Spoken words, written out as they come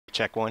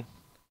check one.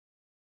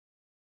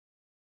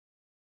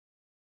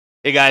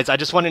 Hey guys, I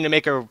just wanted to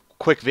make a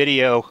quick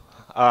video,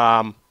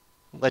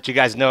 let you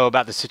guys know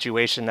about the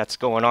situation that's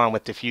going on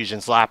with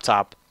Defussion's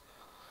laptop.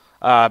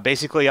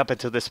 Basically, up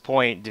until this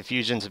point,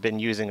 Defussion's been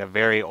using a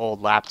very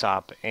old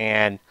laptop,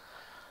 and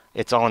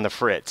it's on the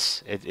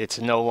Fritz. It's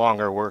no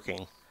longer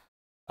working.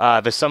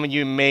 But some of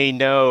you may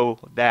know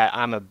that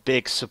I'm a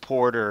big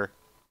supporter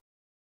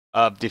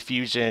of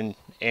Defussion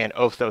and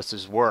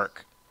Othos'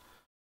 work.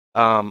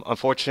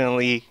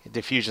 Unfortunately,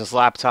 Defussion's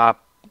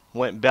laptop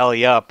went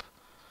belly up,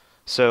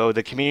 so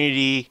the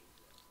community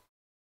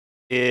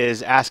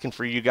is asking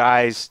for you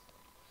guys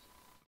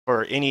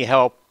for any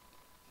help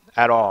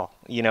at all.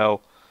 You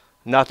know,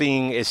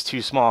 nothing is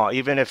too small.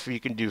 Even if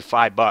you can do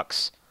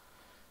 $5,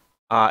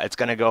 it's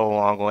going to go a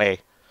long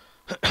way.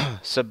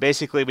 So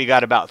basically, we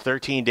got about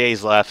 13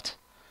 days left,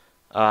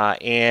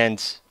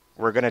 and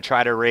we're going to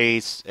try to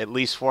raise at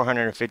least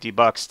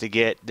 $450 to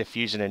get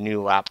Defussion a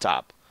new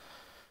laptop.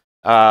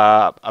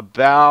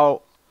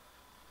 About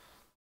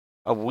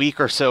a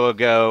week or so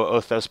ago,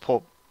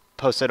 Othos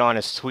posted on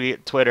his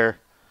Twitter,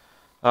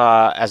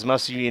 as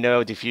most of you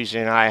know,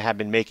 Defussion and I have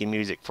been making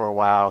music for a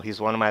while.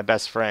 He's one of my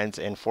best friends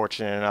and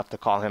fortunate enough to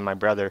call him my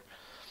brother.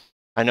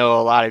 I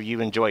know a lot of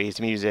you enjoy his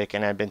music,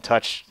 and I've been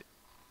touched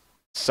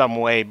some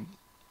way.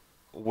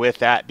 With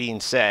that being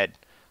said,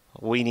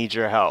 we need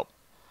your help.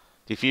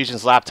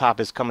 Defussion's laptop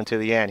is coming to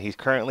the end. He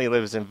currently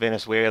lives in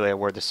Venezuela,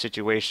 where the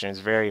situation is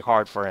very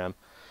hard for him.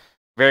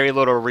 Very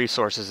little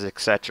resources,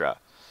 etc.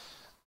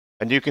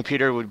 A new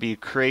computer would be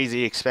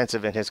crazy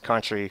expensive in his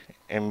country,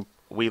 and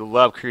we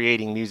love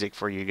creating music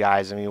for you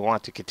guys, and we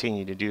want to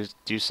continue to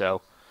do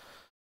so.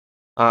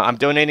 I'm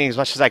donating as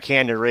much as I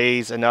can to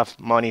raise enough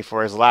money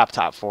for his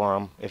laptop for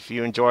him. If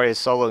you enjoy his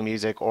solo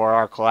music or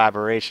our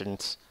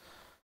collaborations,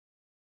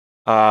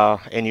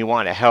 and you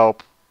want to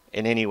help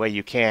in any way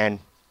you can,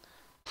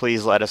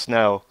 please let us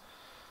know.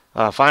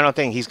 Final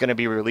thing, he's going to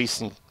be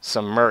releasing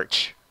some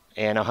merch,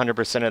 and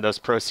 100% of those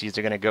proceeds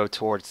are going to go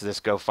towards this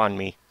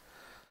GoFundMe.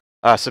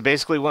 So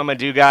basically what I'm going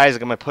to do, guys, I'm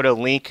going to put a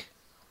link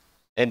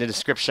in the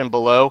description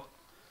below.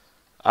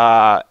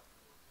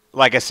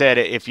 Like I said,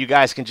 if you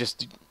guys can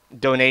just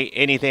donate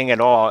anything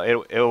at all,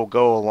 it will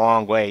go a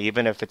long way,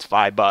 even if it's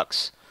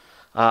 $5.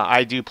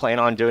 I do plan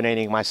on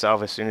donating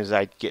myself as soon as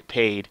I get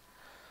paid.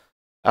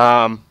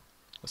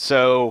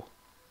 So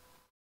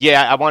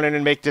yeah, I wanted to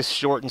make this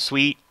short and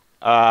sweet.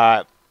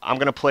 I'm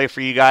gonna play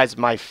for you guys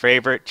my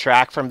favorite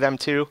track from them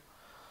too.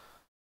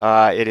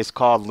 It is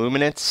called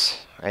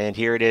Luminance, and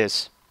here it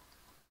is.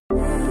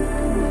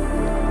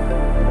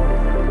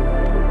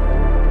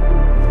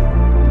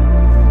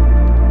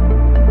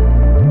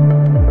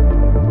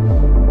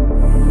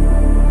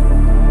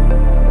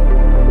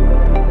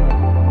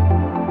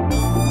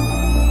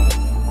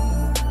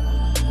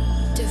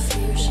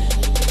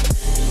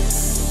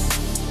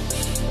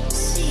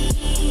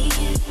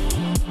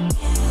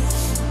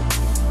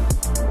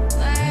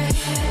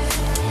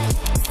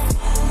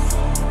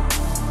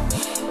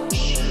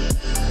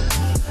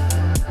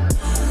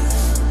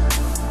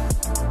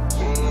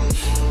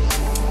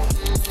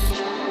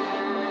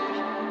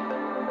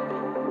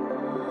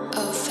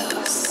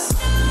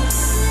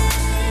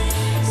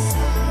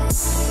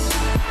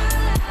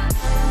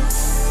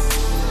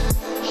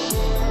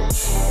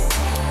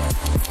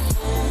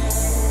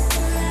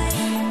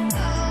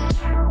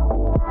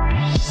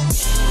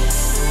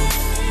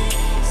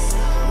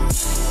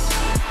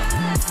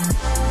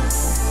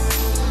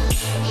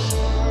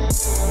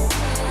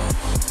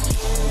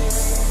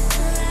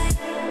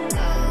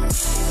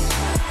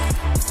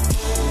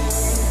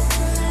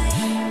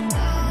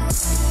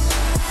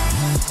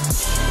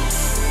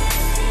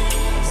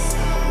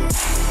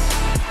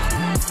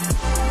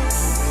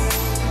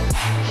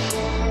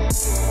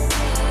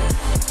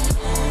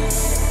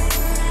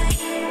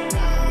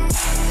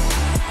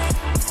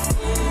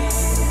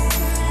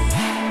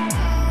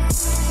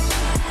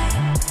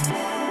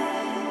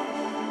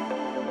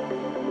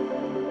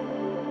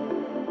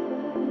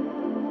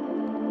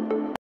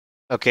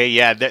 Okay,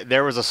 yeah,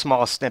 there was a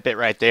small snippet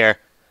right there.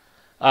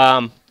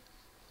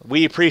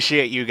 We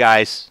appreciate you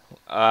guys.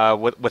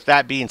 With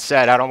that being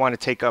said, I don't want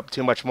to take up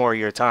too much more of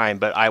your time,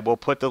 but I will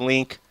put the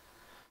link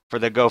for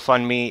the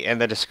GoFundMe in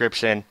the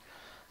description.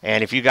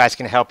 And if you guys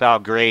can help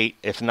out, great.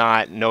 If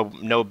not,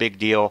 no big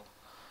deal.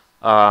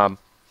 I'm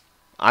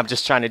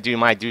just trying to do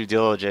my due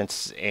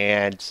diligence,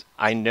 and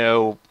I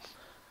know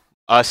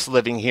us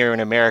living here in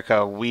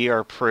America, we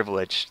are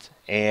privileged.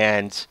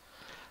 And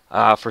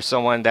for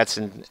someone that's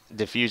in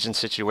Defussion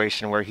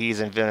situation where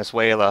he's in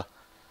Venezuela,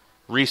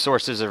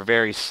 resources are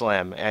very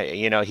slim.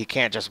 You know, he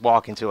can't just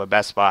walk into a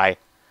Best Buy,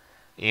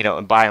 you know,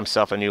 and buy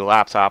himself a new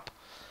laptop.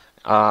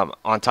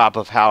 On top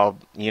of how,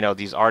 you know,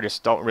 these artists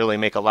don't really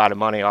make a lot of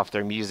money off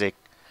their music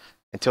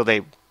until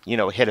they, you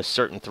know, hit a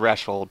certain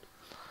threshold.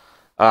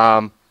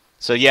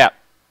 So yeah,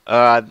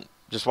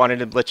 just wanted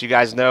to let you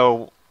guys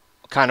know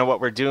kind of what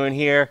we're doing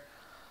here.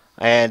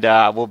 And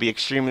we'll be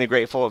extremely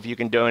grateful if you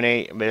can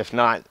donate. But if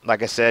not,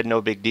 like I said,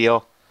 no big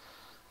deal.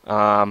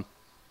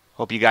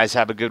 Hope you guys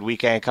have a good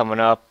weekend coming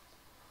up.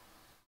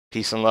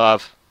 Peace and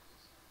love.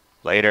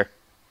 Later.